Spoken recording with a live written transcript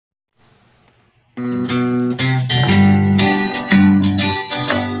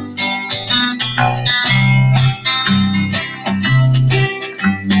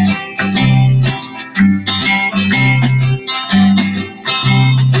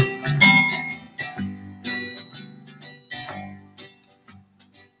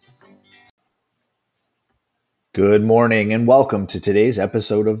Good morning and welcome to today's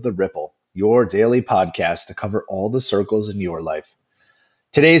episode of The Ripple, your daily podcast to cover all the circles in your life.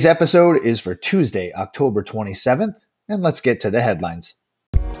 Today's episode is for Tuesday, October 27th, and let's get to the headlines.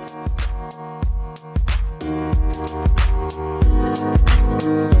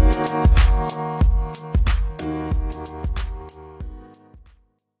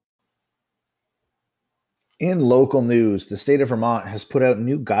 In local news, the state of Vermont has put out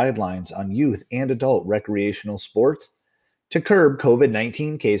new guidelines on youth and adult recreational sports to curb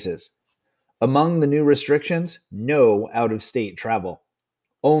COVID-19 cases. Among the new restrictions, no out-of-state travel.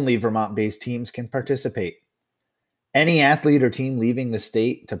 Only Vermont-based teams can participate. Any athlete or team leaving the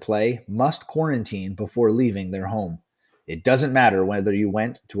state to play must quarantine before leaving their home. It doesn't matter whether you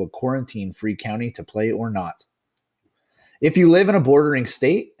went to a quarantine-free county to play or not. If you live in a bordering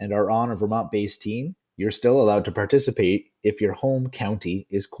state and are on a Vermont-based team, you're still allowed to participate if your home county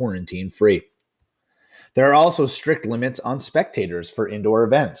is quarantine-free. There are also strict limits on spectators for indoor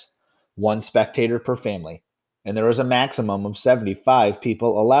events, 1 spectator per family, and there is a maximum of 75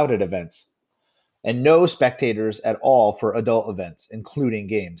 people allowed at events, and no spectators at all for adult events, including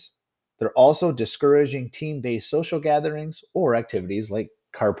games. They're also discouraging team-based social gatherings or activities like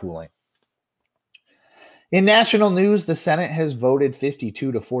carpooling. In national news, the Senate has voted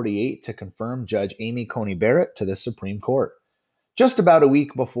 52-48 to confirm Judge Amy Coney Barrett to the Supreme Court, just about a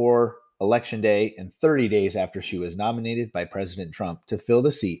week before Election Day and 30 days after she was nominated by President Trump to fill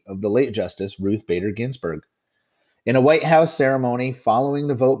the seat of the late Justice Ruth Bader Ginsburg. In a White House ceremony following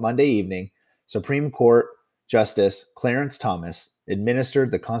the vote Monday evening, Supreme Court Justice Clarence Thomas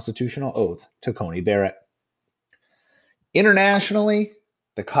administered the constitutional oath to Coney Barrett. Internationally,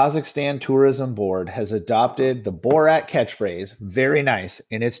 the Kazakhstan Tourism Board has adopted the Borat catchphrase, "very nice,"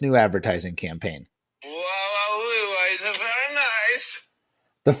 in its new advertising campaign. It's very nice.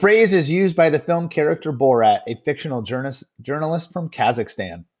 The phrase is used by the film character Borat, a fictional journalist from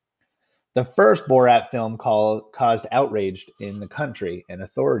Kazakhstan. The first Borat film caused outrage in the country, and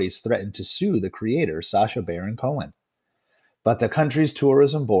authorities threatened to sue the creator, Sacha Baron Cohen. But the country's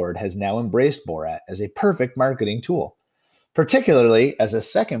tourism board has now embraced Borat as a perfect marketing tool, particularly as a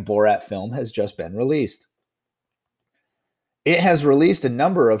second Borat film has just been released. It has released a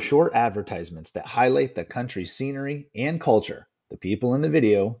number of short advertisements that highlight the country's scenery and culture. The people in the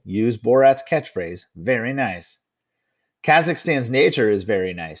video use Borat's catchphrase, "very nice." Kazakhstan's nature is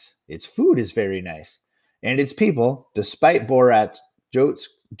very nice, its food is very nice, and its people, despite Borat's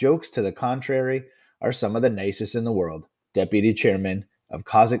jokes to the contrary, are some of the nicest in the world, Deputy Chairman of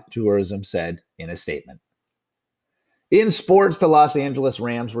Kazakh Tourism said in a statement. In sports, the Los Angeles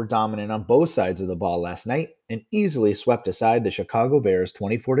Rams were dominant on both sides of the ball last night and easily swept aside the Chicago Bears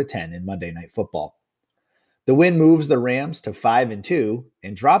 24-10 in Monday Night Football. The win moves the Rams to 5-2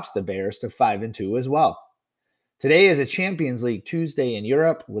 and drops the Bears to 5-2 as well. Today is a Champions League Tuesday in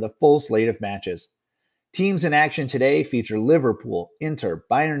Europe with a full slate of matches. Teams in action today feature Liverpool, Inter,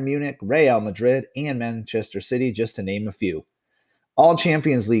 Bayern Munich, Real Madrid, and Manchester City, just to name a few. All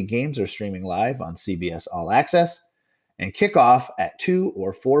Champions League games are streaming live on CBS All Access and kick off at 2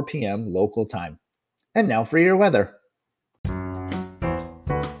 or 4 p.m. local time. And now for your weather.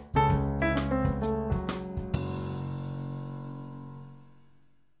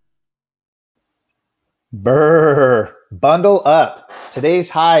 Brrr, bundle up. Today's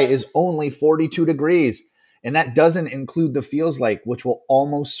high is only 42 degrees, and that doesn't include the feels like, which will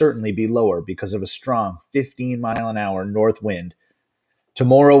almost certainly be lower because of a strong 15-mile-an-hour north wind.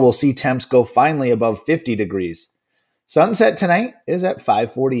 Tomorrow we'll see temps go finally above 50 degrees. Sunset tonight is at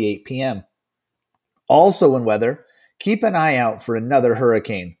 5:48 p.m. Also in weather, keep an eye out for another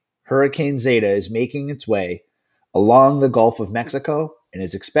hurricane. Hurricane Zeta is making its way along the Gulf of Mexico and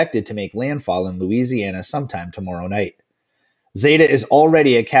is expected to make landfall in Louisiana sometime tomorrow night. Zeta is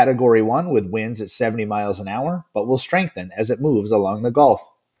already a Category 1 with winds at 70 miles an hour, but will strengthen as it moves along the Gulf.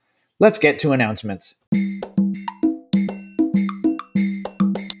 Let's get to announcements.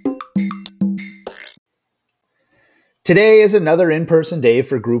 Today is another in-person day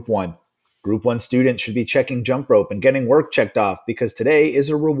for Group 1. Group 1 students should be checking jump rope and getting work checked off because today is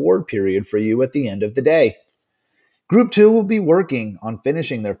a reward period for you at the end of the day. Group 2 will be working on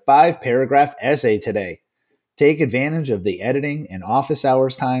finishing their 5-paragraph essay today. Take advantage of the editing and office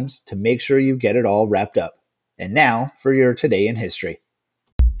hours times to make sure you get it all wrapped up. And now for your Today in History.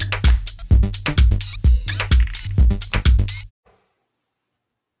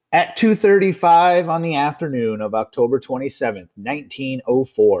 At 2:35 on the afternoon of October 27,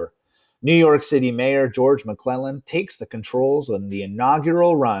 1904, New York City Mayor George McClellan takes the controls on the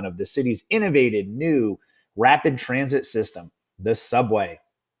inaugural run of the city's innovative new rapid transit system, the subway.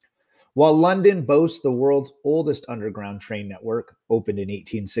 While London boasts the world's oldest underground train network, opened in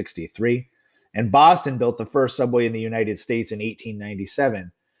 1863, and Boston built the first subway in the United States in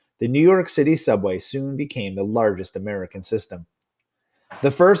 1897, the New York City subway soon became the largest American system. The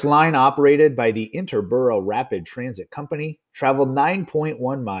first line, operated by the Interborough Rapid Transit Company, traveled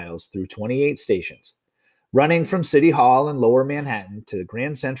 9.1 miles through 28 stations. Running from City Hall in Lower Manhattan to the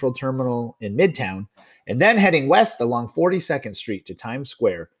Grand Central Terminal in Midtown, and then heading west along 42nd Street to Times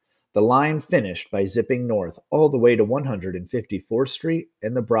Square, the line finished by zipping north all the way to 154th Street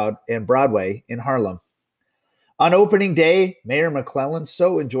and Broadway in Harlem. On opening day, Mayor McClellan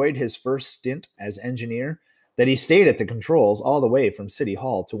so enjoyed his first stint as engineer that he stayed at the controls all the way from City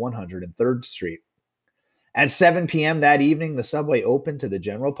Hall to 103rd Street. At 7 p.m. that evening, the subway opened to the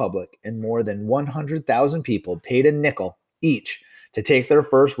general public, and more than 100,000 people paid a nickel each to take their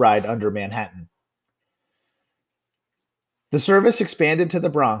first ride under Manhattan. The service expanded to the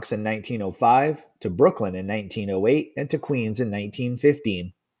Bronx in 1905, to Brooklyn in 1908, and to Queens in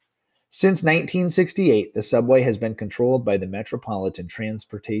 1915. Since 1968, the subway has been controlled by the Metropolitan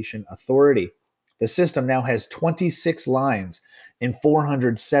Transportation Authority. The system now has 26 lines and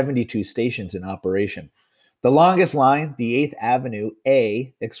 472 stations in operation. The longest line, the 8th Avenue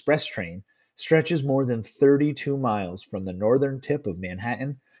A express train, stretches more than 32 miles from the northern tip of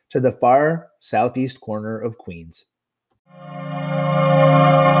Manhattan to the far southeast corner of Queens.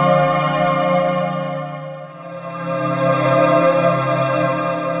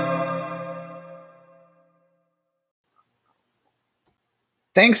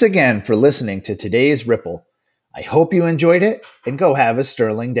 Thanks again for listening to today's Ripple. I hope you enjoyed it, and go have a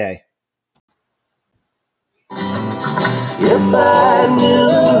sterling day. If I knew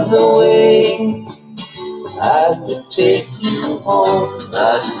the way, I would take you home.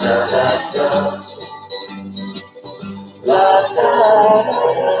 La da da da. La da da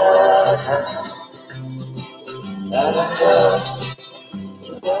da da da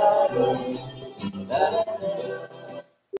da da da da.